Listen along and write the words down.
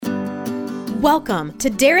Welcome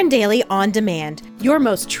to Darren Daily On Demand, your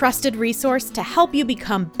most trusted resource to help you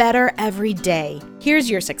become better every day. Here's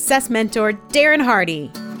your success mentor, Darren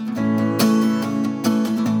Hardy.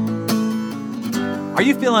 Are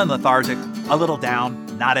you feeling lethargic, a little down,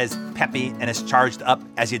 not as peppy and as charged up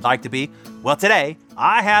as you'd like to be? Well, today,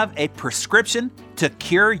 I have a prescription to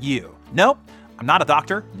cure you. Nope, I'm not a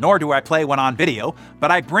doctor, nor do I play one on video, but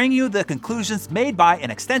I bring you the conclusions made by an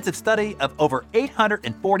extensive study of over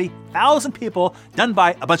 840,000 people done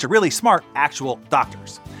by a bunch of really smart actual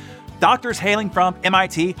doctors. Doctors hailing from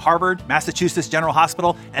MIT, Harvard, Massachusetts General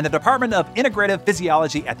Hospital, and the Department of Integrative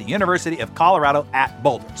Physiology at the University of Colorado at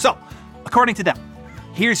Boulder. So, according to them,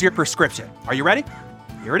 here's your prescription. Are you ready?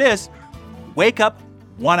 Here it is. Wake up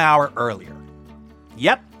 1 hour earlier.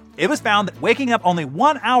 Yep, it was found that waking up only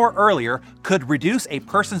 1 hour earlier could reduce a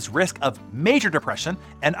person's risk of major depression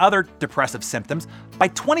and other depressive symptoms by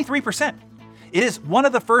 23%. It is one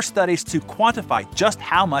of the first studies to quantify just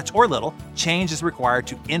how much or little change is required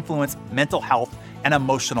to influence mental health and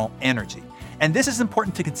emotional energy. And this is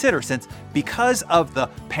important to consider since because of the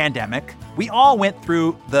pandemic, we all went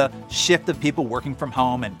through the shift of people working from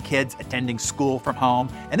home and kids attending school from home,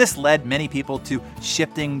 and this led many people to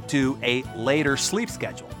shifting to a later sleep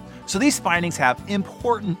schedule. So these findings have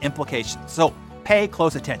important implications, so pay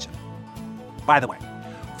close attention. By the way,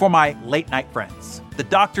 for my late night friends, the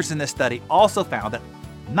doctors in this study also found that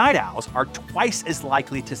night owls are twice as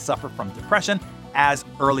likely to suffer from depression as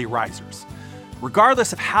early risers,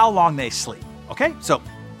 regardless of how long they sleep. Okay, so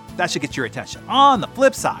that should get your attention. On the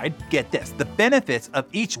flip side, get this, the benefits of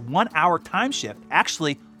each 1 hour time shift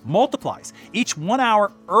actually multiplies. Each 1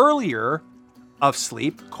 hour earlier of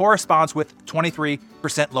sleep corresponds with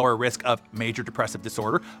 23% lower risk of major depressive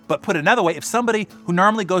disorder. But put another way, if somebody who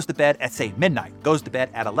normally goes to bed at, say, midnight, goes to bed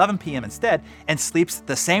at 11 p.m. instead and sleeps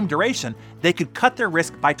the same duration, they could cut their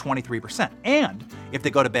risk by 23%. And if they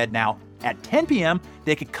go to bed now at 10 p.m.,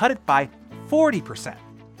 they could cut it by 40%.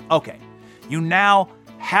 Okay. You now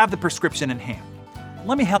have the prescription in hand.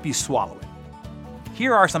 Let me help you swallow it.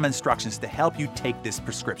 Here are some instructions to help you take this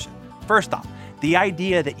prescription. First off, the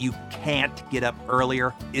idea that you can't get up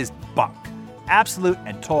earlier is bunk. Absolute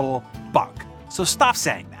and total bunk. So stop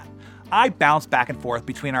saying that. I bounce back and forth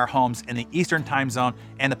between our homes in the Eastern time zone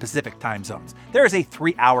and the Pacific time zones. There is a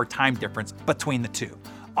 3-hour time difference between the two.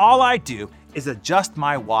 All I do is adjust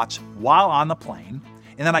my watch while on the plane,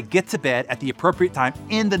 and then I get to bed at the appropriate time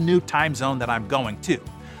in the new time zone that I'm going to.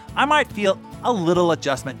 I might feel a little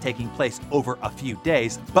adjustment taking place over a few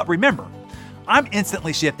days, but remember, I'm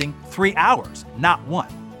instantly shifting 3 hours, not 1.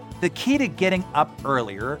 The key to getting up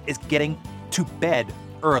earlier is getting to bed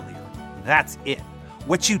earlier. That's it.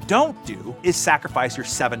 What you don't do is sacrifice your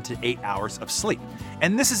 7 to 8 hours of sleep.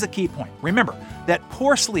 And this is a key point. Remember that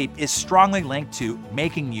poor sleep is strongly linked to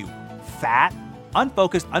making you fat,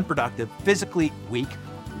 unfocused, unproductive, physically weak,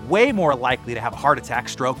 way more likely to have a heart attack,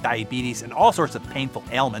 stroke, diabetes, and all sorts of painful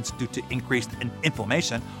ailments due to increased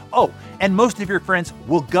inflammation. Oh, and most of your friends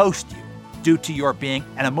will ghost you due to your being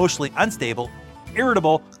an emotionally unstable,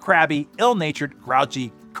 irritable, crabby, ill-natured,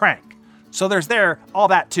 grouchy crank. So there's all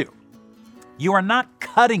that too. You are not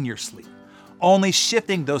cutting your sleep, only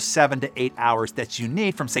shifting those 7 to 8 hours that you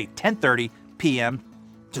need from, say, 10:30 p.m.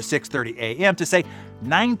 to 6:30 a.m. to, say,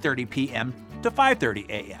 9:30 p.m. to 5:30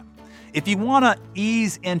 a.m. If you want to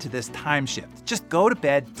ease into this time shift, just go to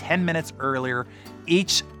bed 10 minutes earlier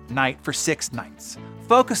each night for 6 nights.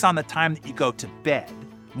 Focus on the time that you go to bed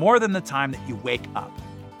more than the time that you wake up.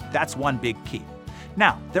 That's one big key.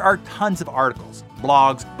 Now, there are tons of articles,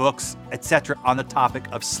 blogs, books, etc. on the topic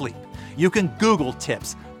of sleep. You can Google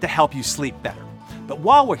tips to help you sleep better. But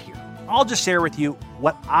while we're here, I'll just share with you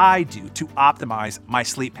what I do to optimize my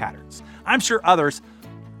sleep patterns. I'm sure others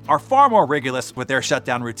are far more rigorous with their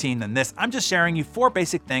shutdown routine than this. I'm just sharing you 4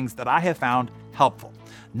 basic things that I have found helpful.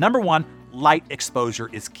 Number 1, light exposure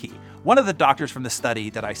is key. One of the doctors from the study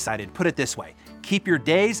that I cited put it this way: keep your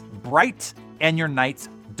days bright and your nights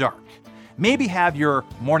dark. Maybe have your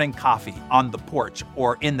morning coffee on the porch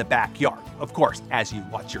or in the backyard, of course, as you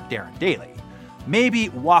watch your Darren Daily. Maybe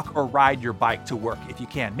walk or ride your bike to work if you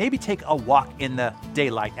can. Maybe take a walk in the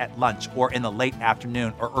daylight at lunch or in the late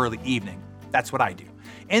afternoon or early evening. That's what I do.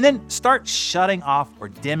 And then start shutting off or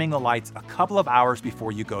dimming the lights a couple of hours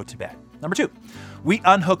before you go to bed. Number 2, we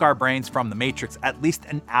unhook our brains from the matrix at least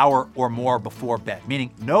an hour or more before bed,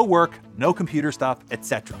 meaning no work, no computer stuff,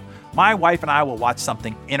 etc. My wife and I will watch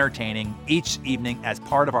something entertaining each evening as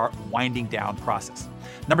part of our winding down process.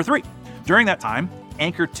 Number 3, during that time,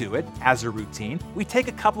 anchored to it as a routine, we take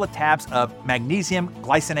a couple of tabs of magnesium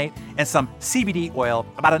glycinate and some CBD oil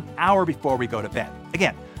about an hour before we go to bed.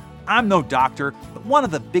 Again, I'm no doctor, but one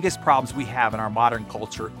of the biggest problems we have in our modern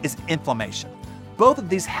culture is inflammation. Both of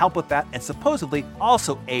these help with that and supposedly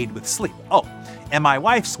also aid with sleep. Oh, and my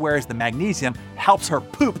wife swears the magnesium helps her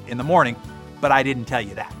poop in the morning, but I didn't tell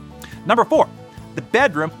you that. Number 4, the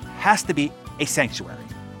bedroom has to be a sanctuary.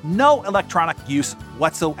 No electronic use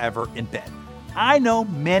whatsoever in bed. I know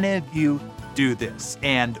many of you do this,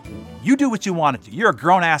 and you do what you want to do. You're a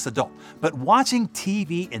grown-ass adult. But watching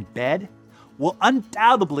TV in bed will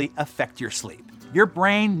undoubtedly affect your sleep. Your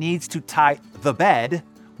brain needs to tie the bed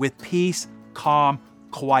with peace, calm,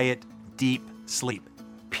 quiet, deep sleep.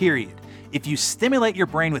 Period. If you stimulate your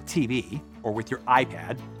brain with TV or with your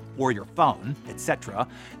iPad or your phone, etc.,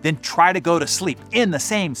 then try to go to sleep in the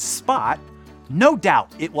same spot, no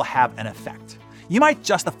doubt it will have an effect. You might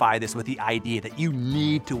justify this with the idea that you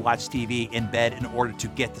need to watch TV in bed in order to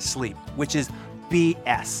get to sleep, which is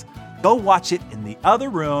BS. Go watch it in the other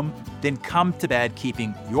room, then come to bed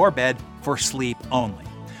keeping your bed for sleep only.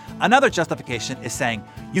 Another justification is saying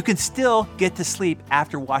you can still get to sleep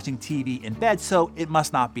after watching TV in bed, so it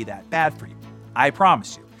must not be that bad for you. I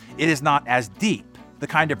promise you, it is not as deep, the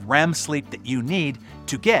kind of REM sleep that you need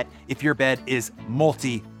to get if your bed is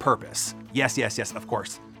multi-purpose. Yes, of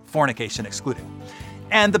course, fornication excluded.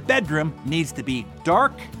 And the bedroom needs to be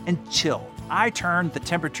dark and chilled. I turn the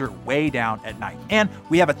temperature way down at night. And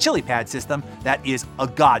we have a chili pad system that is a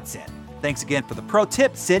godsend. Thanks again for the pro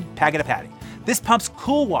tip, Sid Pagatapati. This pumps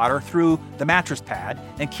cool water through the mattress pad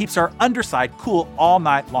and keeps our underside cool all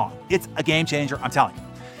night long. It's a game changer, I'm telling you.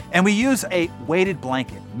 And we use a weighted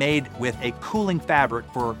blanket made with a cooling fabric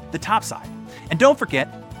for the top side. And don't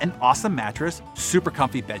forget, an awesome mattress, super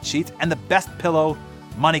comfy bed sheets, and the best pillow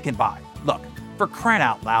money can buy. Look, for crying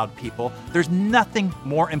out loud, people, there's nothing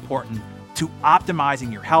more important to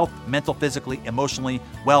optimizing your health, mental, physically, emotionally,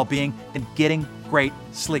 well-being than getting great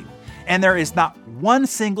sleep. And there is not one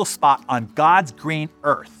single spot on God's green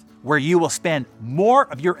earth where you will spend more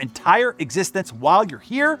of your entire existence while you're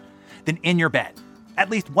here than in your bed. At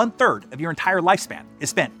least 1/3 of your entire lifespan is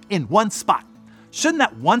spent in one spot. Shouldn't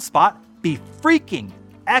that one spot be freaking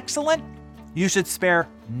excellent? You should spare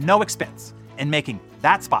no expense in making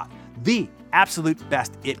that spot the absolute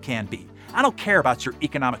best it can be. I don't care about your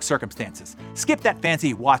economic circumstances. Skip that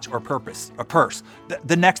fancy watch or purse,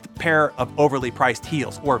 the next pair of overly priced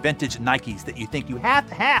heels or vintage Nikes that you think you have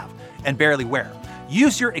to have and barely wear.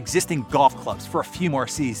 Use your existing golf clubs for a few more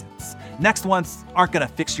seasons. Next ones aren't gonna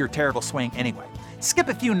fix your terrible swing anyway. Skip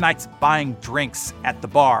a few nights buying drinks at the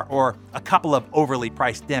bar or a couple of overly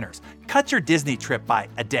priced dinners. Cut your Disney trip by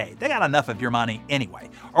a day. They got enough of your money anyway.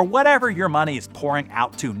 Or whatever your money is pouring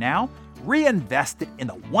out to now, reinvest it in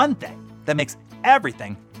the one thing that makes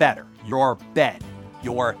everything better: your bed,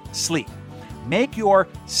 your sleep. Make your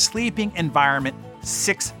sleeping environment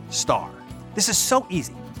 6-star. This is so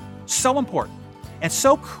easy, so important, and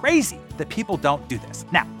so crazy that people don't do this.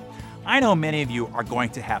 Now, I know many of you are going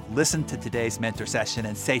to have listened to today's mentor session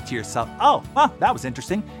and say to yourself, oh, well, that was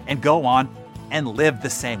interesting, and go on and live the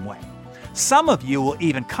same way. Some of you will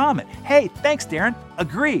even comment, hey, thanks, Darren,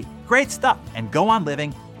 agree, great stuff, and go on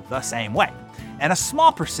living the same way. And a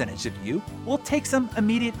small percentage of you will take some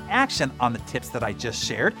immediate action on the tips that I just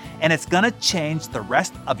shared, and it's gonna change the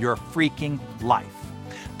rest of your freaking life.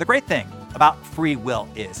 The great thing about free will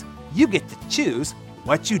is you get to choose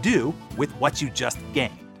what you do with what you just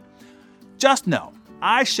gained. Just know,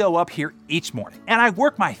 I show up here each morning and I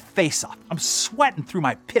work my face off. I'm sweating through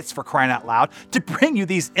my pits, for crying out loud, to bring you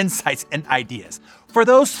these insights and ideas. For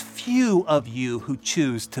those few of you who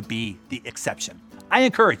choose to be the exception, I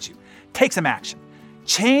encourage you, take some action.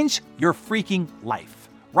 Change your freaking life.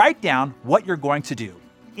 Write down what you're going to do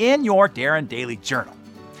in your Darren Daily Journal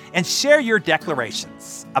and share your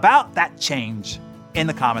declarations about that change in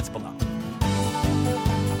the comments below.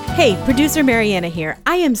 Hey, producer Mariana here.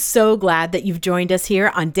 I am so glad that you've joined us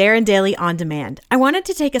here on Darren Daily On Demand. I wanted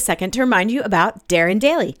to take a second to remind you about Darren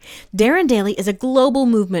Daily. Darren Daily is a global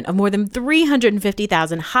movement of more than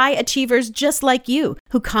 350,000 high achievers just like you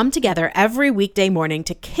who come together every weekday morning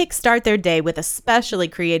to kickstart their day with a specially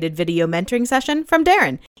created video mentoring session from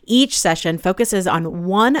Darren. Each session focuses on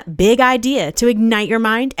one big idea to ignite your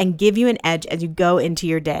mind and give you an edge as you go into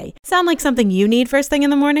your day. Sound like something you need first thing in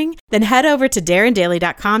the morning? Then head over to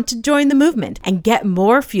darrendaily.com to join the movement and get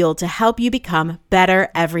more fuel to help you become better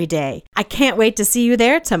every day. I can't wait to see you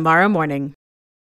there tomorrow morning.